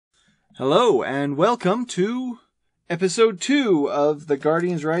Hello, and welcome to episode 2 of the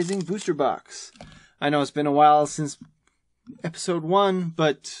Guardians Rising Booster Box. I know it's been a while since episode 1,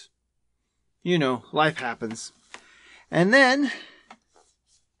 but, you know, life happens. And then,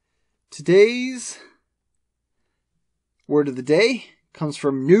 today's word of the day comes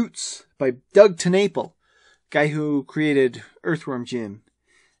from Newts by Doug TenNapel, guy who created Earthworm Jim,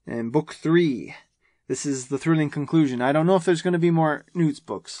 and book 3. This is the thrilling conclusion. I don't know if there's going to be more Newts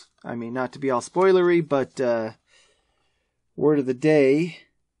books. I mean, not to be all spoilery, but word of the day.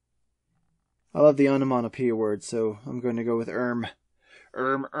 I love the onomatopoeia word, so I'm going to go with erm.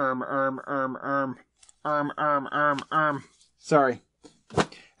 Erm. Sorry.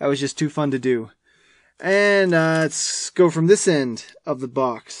 That was just too fun to do. And let's go from this end of the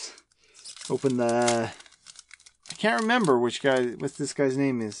box. Open the... I can't remember what this guy's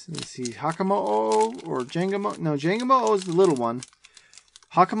name is. Is he Hakamo'o or Jangamo? No, Jangamo is the little one.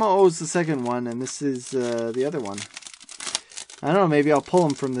 Hakamo'o is the second one, and this is the other one. I don't know, maybe I'll pull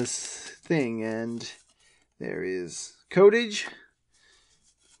him from this thing, and there is codage.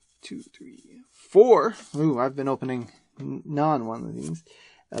 2, 3, 4. Ooh, I've been opening one of these.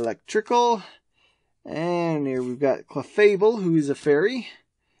 Electrical. And here we've got Clefable, who is a fairy.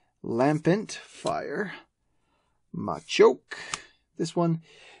 Lampent, fire. Machoke, this one.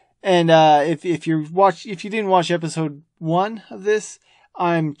 And if you didn't watch episode 1 of this,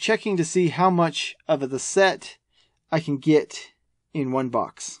 I'm checking to see how much of the set I can get in one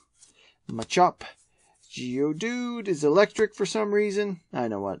box. Machop, Geodude is electric for some reason. I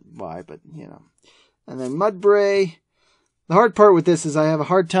know why, but you know. And then Mudbray. The hard part with this is I have a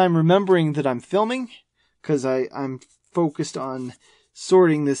hard time remembering that I'm filming, because I'm focused on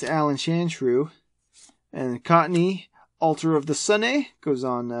sorting this Alan Chanshrew. And Cottony, Altar of the Sunny, goes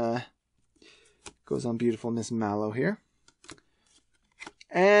on beautiful Miss Mallow here.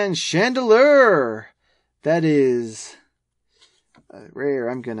 And Chandelure, that is rare.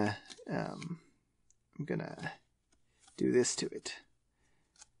 I'm gonna do this to it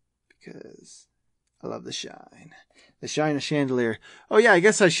because I love the shine of Chandelure. Oh yeah, I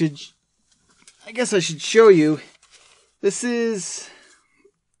guess I should show you. This is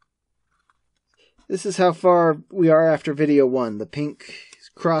how far we are after video 1. The pink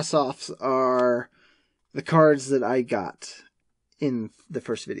cross-offs are the cards that I got in the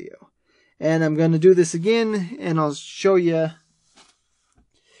first video. And I'm going to do this again, and I'll show you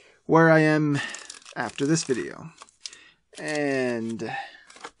where I am after this video. And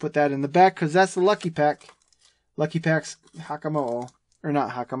put that in the back, because that's the Lucky Pack. Lucky Pack's Hakamo'o. Or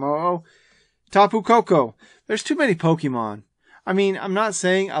not Hakamo'o. Tapu Koko. There's too many Pokemon. I mean, I'm not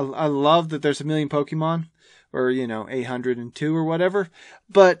saying I love that there's a million Pokemon, or, you know, 802 or whatever,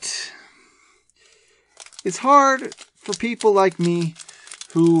 but it's hard for people like me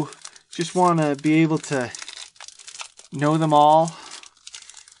who just want to be able to know them all.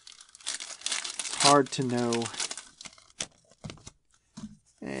 It's hard to know.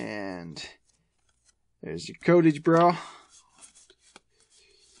 And there's your codage, bro.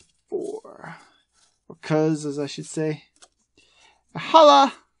 Or cuz, as I should say.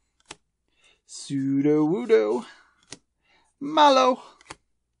 Hala, Sudowoodo, Mallow,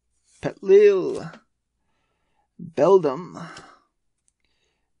 Petlil, Beldum,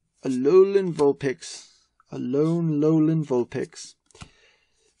 Alolan Vulpix,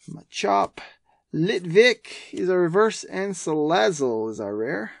 Machop, Litvik is our reverse, and Salazzle is our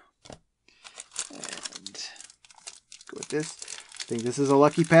rare. And go with this. I think this is a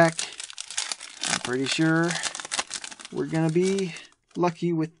lucky pack. I'm pretty sure we're going to be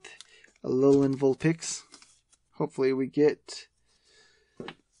lucky with Alolan Vulpix. Hopefully we get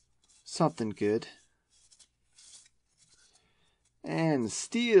something good. And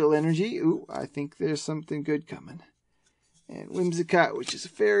Steel Energy. Ooh, I think there's something good coming. And Whimsicott, which is a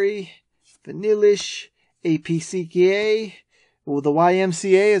fairy. Vanillish. APCKA. Well, the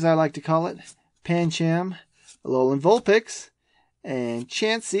YMCA, as I like to call it. Pancham. Alolan Vulpix. And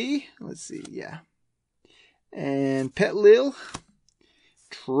Chansey. Let's see, yeah. And Petlil,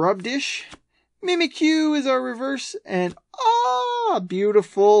 Trubdish, Mimikyu is our reverse, and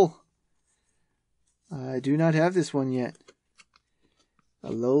beautiful. I do not have this one yet.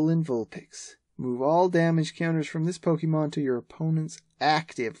 Alolan Vulpix. Move all damage counters from this Pokemon to your opponent's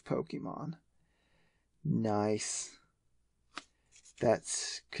active Pokemon. Nice. That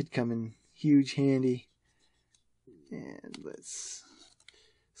could come in huge handy. And let's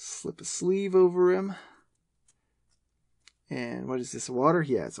slip a sleeve over him. And what is this, a water?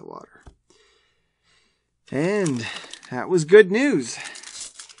 Yeah, it's a water. And that was good news.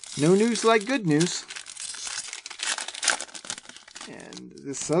 No news like good news. And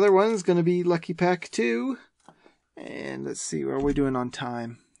this other one's going to be Lucky Pack 2. And let's see, what are we doing on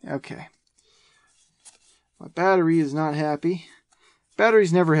time? Okay. My battery is not happy.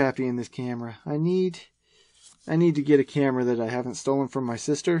 Battery's never happy in this camera. I need to get a camera that I haven't stolen from my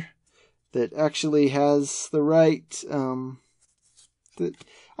sister, that actually has the right, that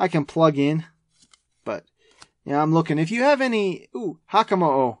I can plug in. But, yeah, I'm looking. If you have any,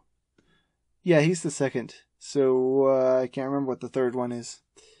 Hakamo-o. Yeah, he's the second. So, I can't remember what the third one is.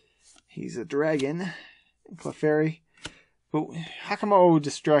 He's a dragon. Clefairy. But Hakamo-o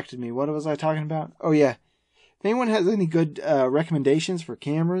distracted me. What was I talking about? Oh, yeah. If anyone has any good recommendations for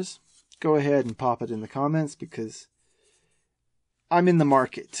cameras, go ahead and pop it in the comments, because I'm in the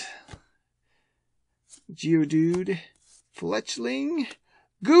market. Geodude. Fletchling.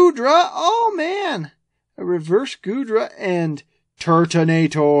 Goodra. Oh, man. A reverse Goodra and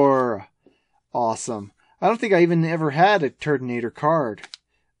Turtonator. Awesome. I don't think I even ever had a Turtonator card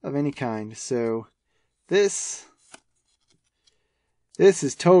of any kind. So this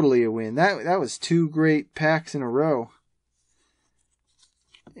is totally a win. That was 2 great packs in a row.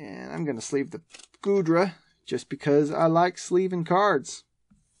 And I'm going to sleeve the Goodra just because I like sleeving cards.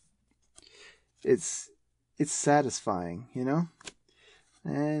 It's satisfying, you know?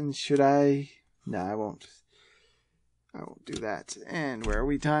 And should I? No, I won't. I won't do that. And where are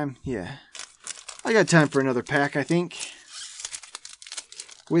we? Time? Yeah. I got time for another pack, I think.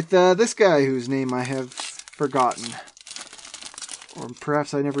 With this guy whose name I have forgotten. Or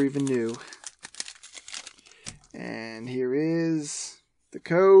perhaps I never even knew. And here is the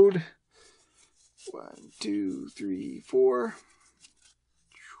code. 1, 2, 3, 4.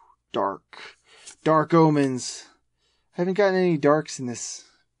 Dark Omens. I haven't gotten any darks in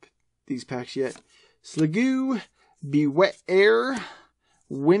these packs yet. Sliggoo, Beware,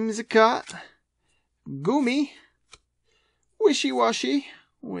 Whimsicott, Goomy, Wishy Washy.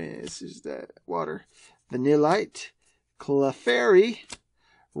 This is that water. Vanillite, Clefairy,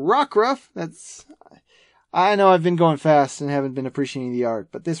 Rockruff. I know I've been going fast and haven't been appreciating the art,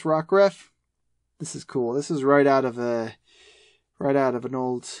 but this Rockruff, this is cool. This is right out of an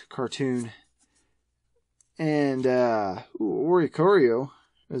old cartoon. And Oricorio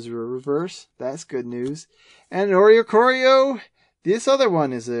is a reverse. That's good news. And Oricorio, this other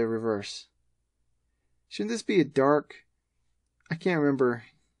one is a reverse. Shouldn't this be a dark? I can't remember.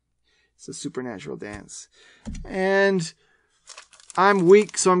 It's a supernatural dance. And I'm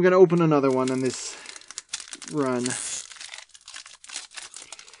weak, so I'm going to open another one on this run.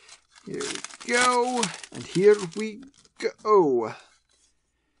 Here we go. And here we go.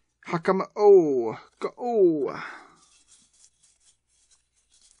 Hakamo-o. Go.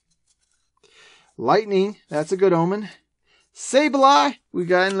 Lightning. That's a good omen. Sableye. We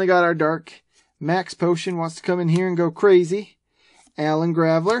finally got our dark. Max Potion wants to come in here and go crazy. Alan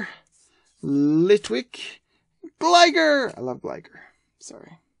Graveler. Litwick. Gligar. I love Gligar.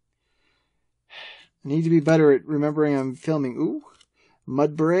 Sorry. I need to be better at remembering I'm filming. Ooh.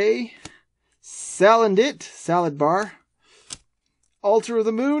 Mudbray. Salandit. Salad Bar. Altar of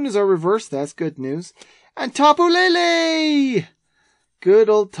the Moon is our reverse. That's good news. And Tapu Lele. Good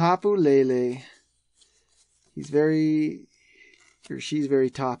old Tapu Lele. She's very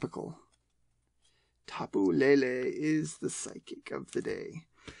topical. Tapu Lele is the psychic of the day.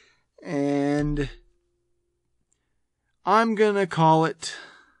 And I'm going to call it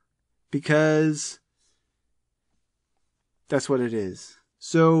because that's what it is.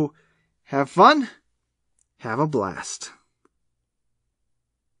 So have fun. Have a blast.